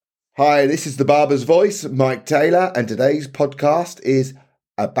Hi, this is the Barber's Voice, Mike Taylor, and today's podcast is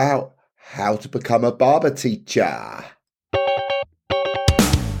about how to become a barber teacher.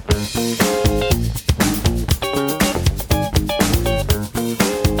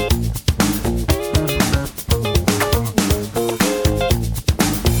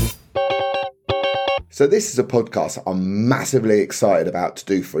 So this is a podcast I'm massively excited about to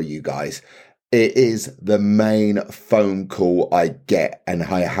do for you guys. It is the main phone call I get and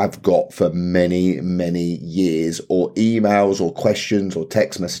I have got for many, many years, or emails or questions or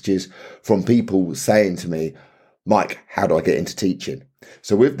text messages from people saying to me, Mike, how do I get into teaching?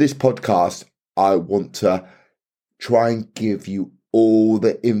 So with this podcast, I want to try and give you all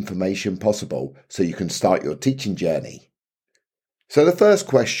the information possible so you can start your teaching journey. So the first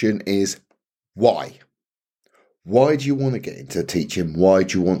question is, why? Why do you want to get into teaching? Why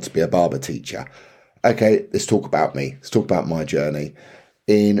do you want to be a barber teacher? Okay, let's talk about me. Let's talk about my journey.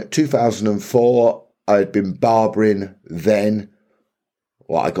 In 2004, I'd been barbering then.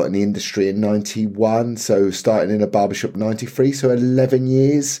 Well, I got in the industry in 91, so starting in a barbershop in 93, so 11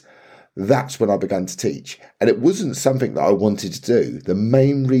 years. That's when I began to teach. And it wasn't something that I wanted to do. The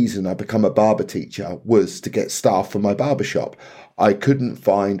main reason I became a barber teacher was to get staff for my barbershop. I couldn't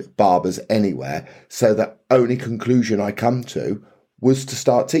find barbers anywhere, so the only conclusion I come to was to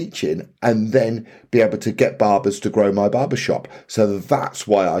start teaching and then be able to get barbers to grow my barbershop. So that's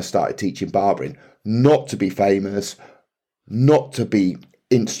why I started teaching barbering, not to be famous, not to be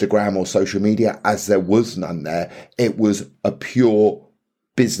Instagram or social media, as there was none there. It was a pure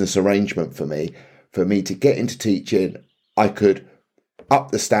business arrangement for me to get into teaching. I could up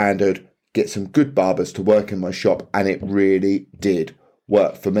the standard, get some good barbers to work in my shop, and it really did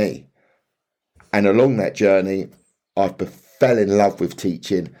work for me. And along that journey, I fell in love with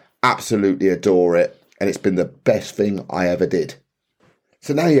teaching, absolutely adore it, and it's been the best thing I ever did.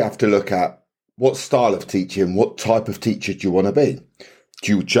 So now you have to look at what style of teaching, what type of teacher do you want to be?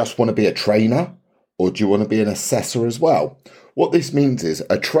 Do you just want to be a trainer, or do you want to be an assessor as well? What this means is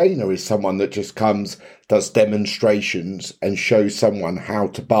a trainer is someone that just comes, does demonstrations and shows someone how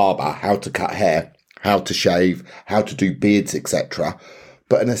to barber, how to cut hair, how to shave, how to do beards, etc.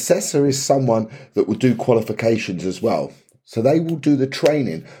 But an assessor is someone that will do qualifications as well. So they will do the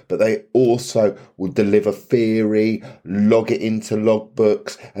training, but they also will deliver theory, log it into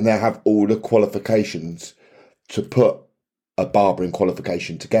logbooks, and they have all the qualifications to put a barbering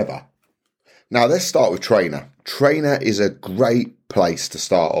qualification together. Now let's start with trainer. Trainer is a great place to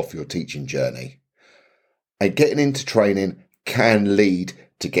start off your teaching journey. And getting into training can lead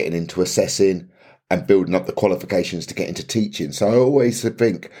to getting into assessing and building up the qualifications to get into teaching. So I always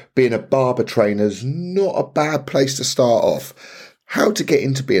think being a barber trainer is not a bad place to start off. How to get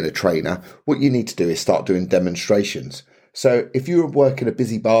into being a trainer? What you need to do is start doing demonstrations. So if you're working a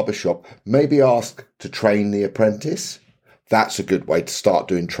busy barber shop, maybe ask to train the apprentice. That's a good way to start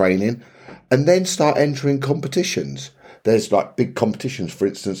doing training. And then start entering competitions. There's like big competitions, for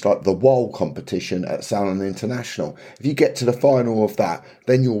instance, like the wall competition at Salon International. If you get to the final of that,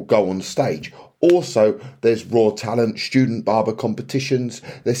 then you'll go on stage. Also, there's raw talent, student barber competitions.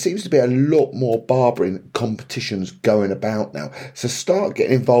 There seems to be a lot more barbering competitions going about now. So start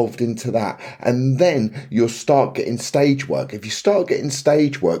getting involved into that. And then you'll start getting stage work. If you start getting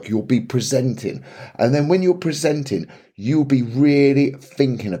stage work, you'll be presenting. And then when you're presenting, you'll be really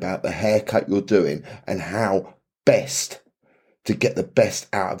thinking about the haircut you're doing and how best to get the best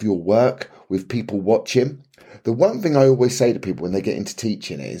out of your work with people watching. The one thing I always say to people when they get into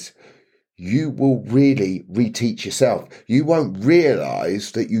teaching is, you will really reteach yourself. You won't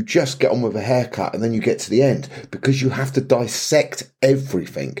realise that you just get on with a haircut and then you get to the end, because you have to dissect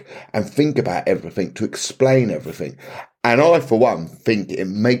everything and think about everything to explain everything. And I, for one, think it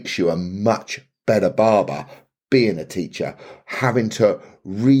makes you a much better barber being a teacher, having to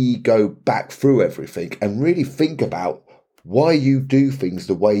go back through everything and really think about why you do things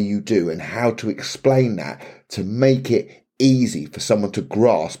the way you do and how to explain that to make it easy for someone to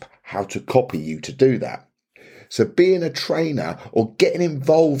grasp how to copy you to do that. So being a trainer or getting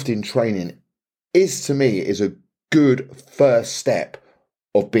involved in training is, to me, is a good first step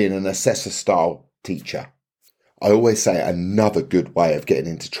of being an assessor style teacher. I always say another good way of getting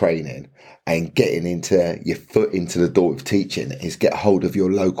into training and getting into your foot into the door of teaching is get hold of your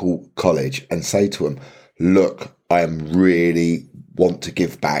local college and say to them, look, I am really want to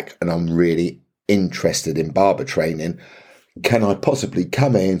give back and I'm really interested in barber training. Can I possibly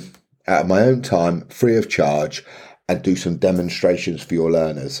come in out of my own time, free of charge, and do some demonstrations for your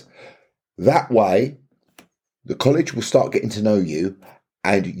learners? That way, the college will start getting to know you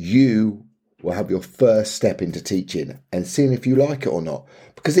and you will have your first step into teaching and seeing if you like it or not.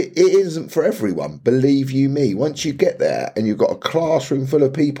 Because it isn't for everyone, believe you me. Once you get there and you've got a classroom full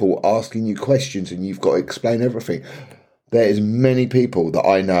of people asking you questions and you've got to explain everything, there is many people that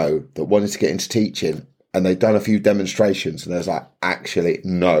I know that wanted to get into teaching and they've done a few demonstrations and there's like, actually,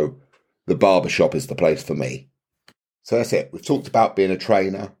 no, the barbershop is the place for me. So that's it. We've talked about being a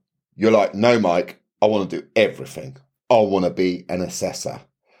trainer. You're like, no, Mike, I want to do everything. I want to be an assessor.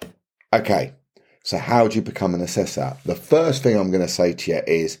 Okay, so how do you become an assessor? The first thing I'm going to say to you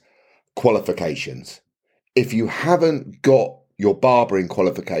is qualifications. If you haven't got your barbering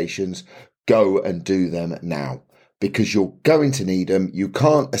qualifications, go and do them now because you're going to need them. You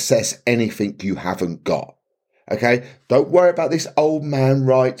can't assess anything you haven't got. Okay, don't worry about this old man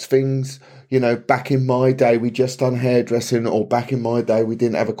rights things. You know, back in my day, we just done hairdressing, or back in my day, we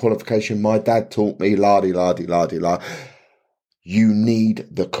didn't have a qualification. My dad taught me, la-di-la-di-la-di-la. You need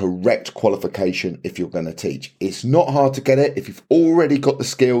the correct qualification if you're going to teach. It's not hard to get it. If you've already got the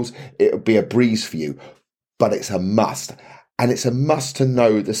skills, it'll be a breeze for you, but it's a must. And it's a must to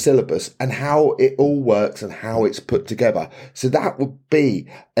know the syllabus and how it all works and how it's put together. So that would be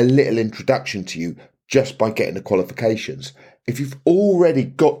a little introduction to you just by getting the qualifications. If you've already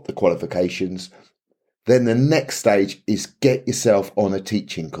got the qualifications, then the next stage is get yourself on a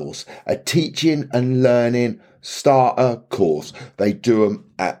teaching course, a teaching and learning starter course. They do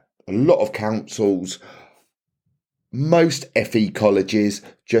them at a lot of councils, most FE colleges.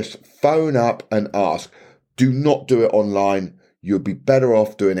 Just phone up and ask. Do not do it online. You'll be better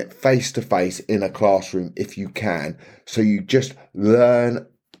off doing it face to face in a classroom if you can. So you just learn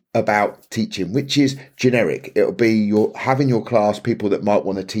about teaching, which is generic. It'll be you're having your class people that might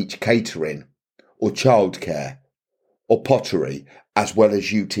want to teach catering or childcare or pottery, as well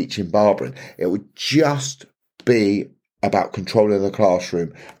as you teaching barbering. It would just be about controlling the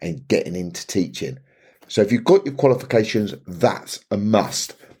classroom and getting into teaching. So if you've got your qualifications, that's a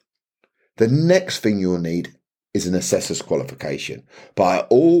must. The next thing you'll need is an assessor's qualification. But I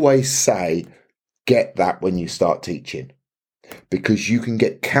always say, get that when you start teaching, because you can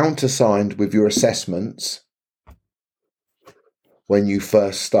get countersigned with your assessments when you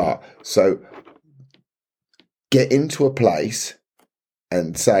first start. So get into a place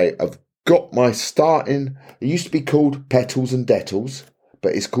and say, I've got my starting, it used to be called Petals and Dettles,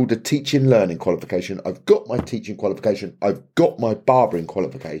 but it's called a teaching learning qualification. I've got my teaching qualification. I've got my barbering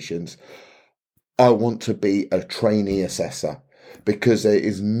qualifications. I want to be a trainee assessor, because there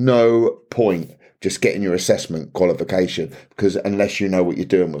is no point just getting your assessment qualification, because unless you know what you're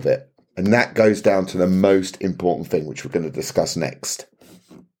doing with it. And that goes down to the most important thing, which we're going to discuss next.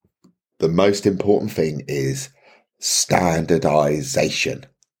 The most important thing is standardization.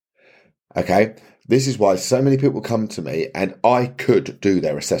 Okay, this is why so many people come to me, and I could do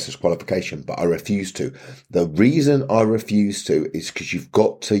their assessor's qualification, but I refuse to. The reason I refuse to is because you've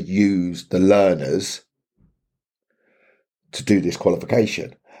got to use the learners to do this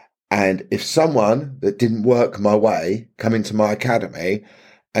qualification. And if someone that didn't work my way come into my academy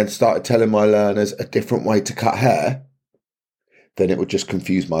and started telling my learners a different way to cut hair, then it would just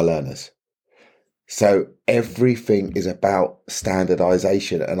confuse my learners. So everything is about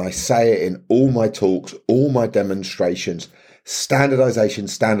standardization. And I say it in all my talks, all my demonstrations, standardization,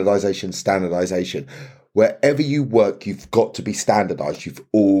 standardization, standardization. Wherever you work, you've got to be standardized. You've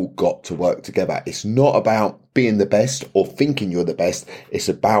all got to work together. It's not about being the best or thinking you're the best. It's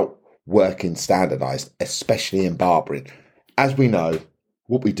about working standardized, especially in barbering. As we know,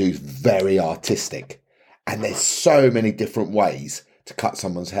 what we do is very artistic, and there's so many different ways to cut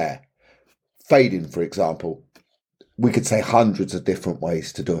someone's hair. Fading, for example, we could say hundreds of different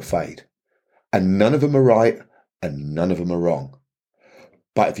ways to do a fade, and none of them are right and none of them are wrong.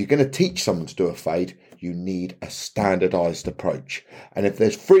 But if you're going to teach someone to do a fade, you need a standardized approach. And if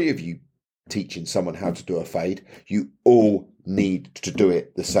there's 3 of you teaching someone how to do a fade, you all need to do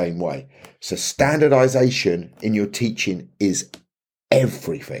it the same way. So standardization in your teaching is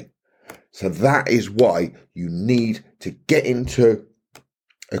everything. So that is why you need to get into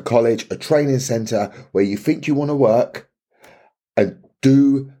a college, a training center where you think you want to work, and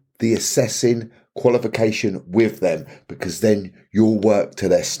do the assessing qualification with them, because then you'll work to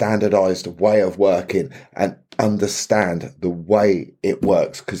their standardized way of working and understand the way it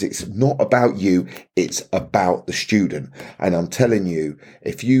works, because it's not about you, it's about the student. And I'm telling you,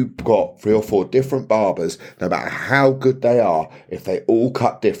 if you've got 3 or 4 different barbers, no matter how good they are, if they all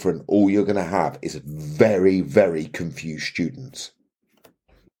cut different, all you're going to have is very, very confused students.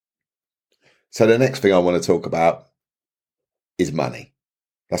 So the next thing I want to talk about is money.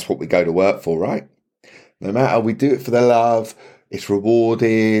 That's what we go to work for, right? No matter, we do it for the love, it's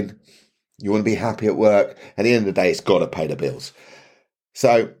rewarding, You want to be happy at work. At the end of the day, it's got to pay the bills.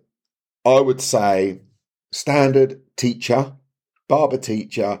 So I would say standard teacher, barber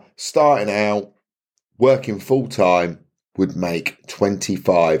teacher, starting out, working full time would make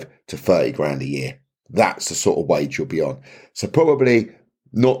 25 to 30 grand a year. That's the sort of wage you'll be on. So probably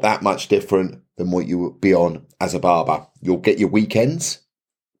not that much different than what you would be on as a barber. You'll get your weekends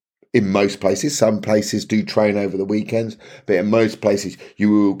in most places. Some places do train over the weekends, but in most places you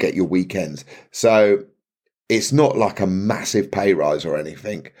will get your weekends. So it's not like a massive pay rise or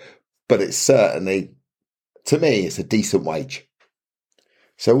anything, but it's certainly, to me, it's a decent wage.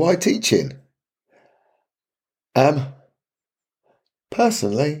 So why teaching?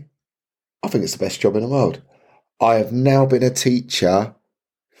 Personally, I think it's the best job in the world. I have now been a teacher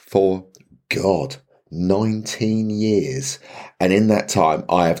for, 19 years. And in that time,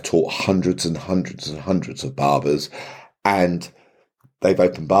 I have taught hundreds and hundreds and hundreds of barbers, and they've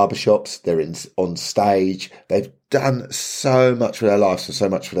opened barbershops. They're on stage. They've done so much for their lives and so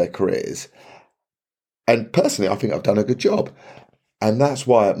much for their careers. And personally, I think I've done a good job. And that's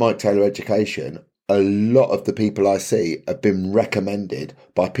why at Mike Taylor Education, a lot of the people I see have been recommended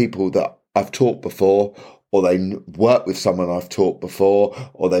by people that I've taught before, or they work with someone I've taught before,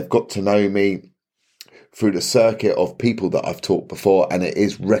 or they've got to know me through the circuit of people that I've taught before, and it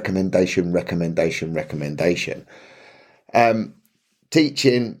is recommendation.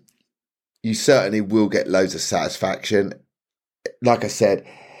 Teaching, you certainly will get loads of satisfaction. Like I said,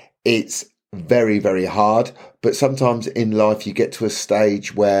 it's very, very hard, but sometimes in life you get to a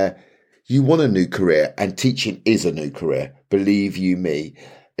stage where you want a new career, and teaching is a new career. Believe you me,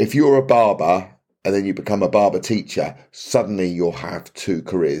 if you're a barber and then you become a barber teacher, suddenly you'll have two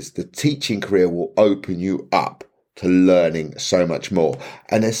careers. The teaching career will open you up to learning so much more.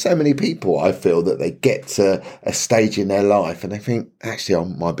 And there's so many people, I feel, that they get to a stage in their life and they think, actually, I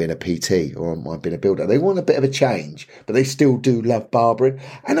might be in a PT or I might be in a builder. They want a bit of a change, but they still do love barbering.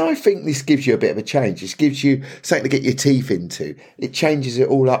 And I think this gives you a bit of a change. This gives you something to get your teeth into. It changes it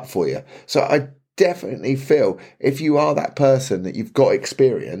all up for you. So I definitely feel if you are that person that you've got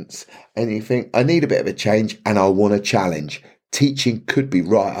experience and you think, I need a bit of a change and I want a challenge, teaching could be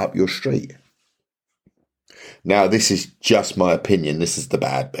right up your street. Now, this is just my opinion. This is the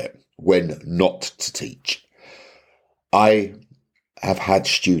bad bit. When not to teach. I have had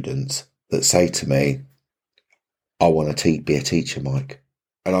students that say to me, I want to be a teacher, Mike.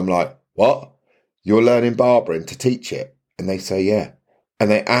 And I'm like, what? You're learning barbering to teach it? And they say, yeah. And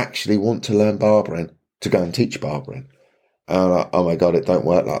they actually want to learn barbering to go and teach barbering. And I'm like, oh my God, it don't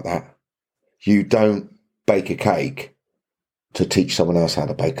work like that. You don't bake a cake to teach someone else how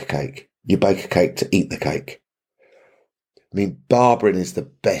to bake a cake. You bake a cake to eat the cake. I mean, barbering is the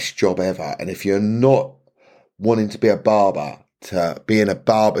best job ever. And if you're not wanting to be a barber, to be in a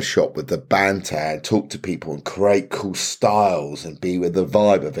barber shop with the banter and talk to people and create cool styles and be with the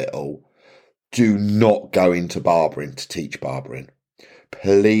vibe of it all, do not go into barbering to teach barbering.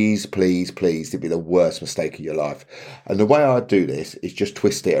 Please, please, please, it'd be the worst mistake of your life. And the way I do this is just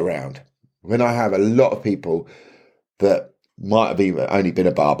twist it around. When I have a lot of people that might have even only been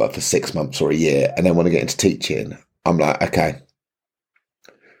a barber for 6 months or a year and then want to get into teaching, I'm like, okay.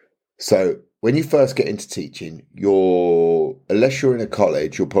 So when you first get into teaching, unless you're in a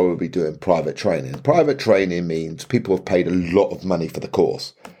college, you're probably doing private training. Private training means people have paid a lot of money for the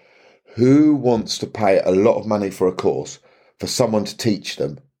course. Who wants to pay a lot of money for a course for someone to teach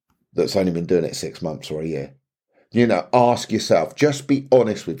them that's only been doing it 6 months or a year? Ask yourself, just be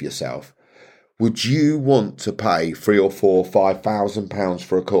honest with yourself. Would you want to pay £3,000 or £4,000, £5,000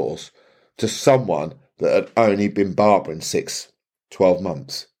 for a course to someone that had only been barbering 12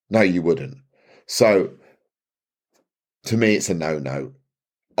 months? No, you wouldn't. So to me, it's a no-no.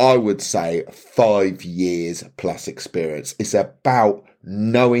 I would say 5 years plus experience. It's about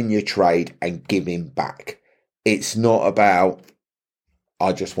knowing your trade and giving back. It's not about,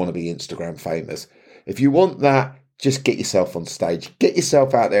 I just want to be Instagram famous. If you want that, just get yourself on stage. Get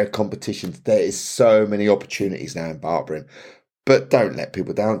yourself out there at competitions. There is so many opportunities now in barbering. But don't let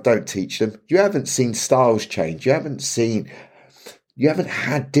people down. Don't teach them. You haven't seen styles change. You haven't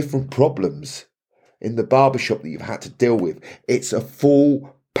had different problems in the barbershop that you've had to deal with. It's a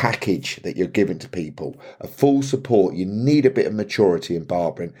full package that you're giving to people, a full support. You need a bit of maturity in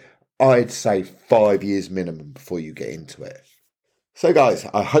barbering. I'd say 5 years minimum before you get into it. So guys,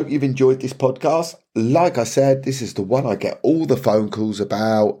 I hope you've enjoyed this podcast. Like I said, this is the one I get all the phone calls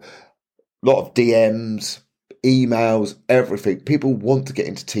about, a lot of DMs, emails, everything. People want to get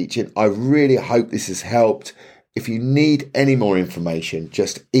into teaching. I really hope this has helped. If you need any more information,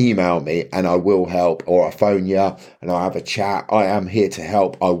 just email me and I will help, or I'll phone you and I'll have a chat. I am here to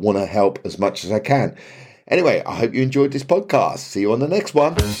help. I want to help as much as I can. Anyway, I hope you enjoyed this podcast. See you on the next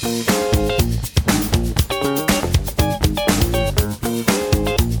one.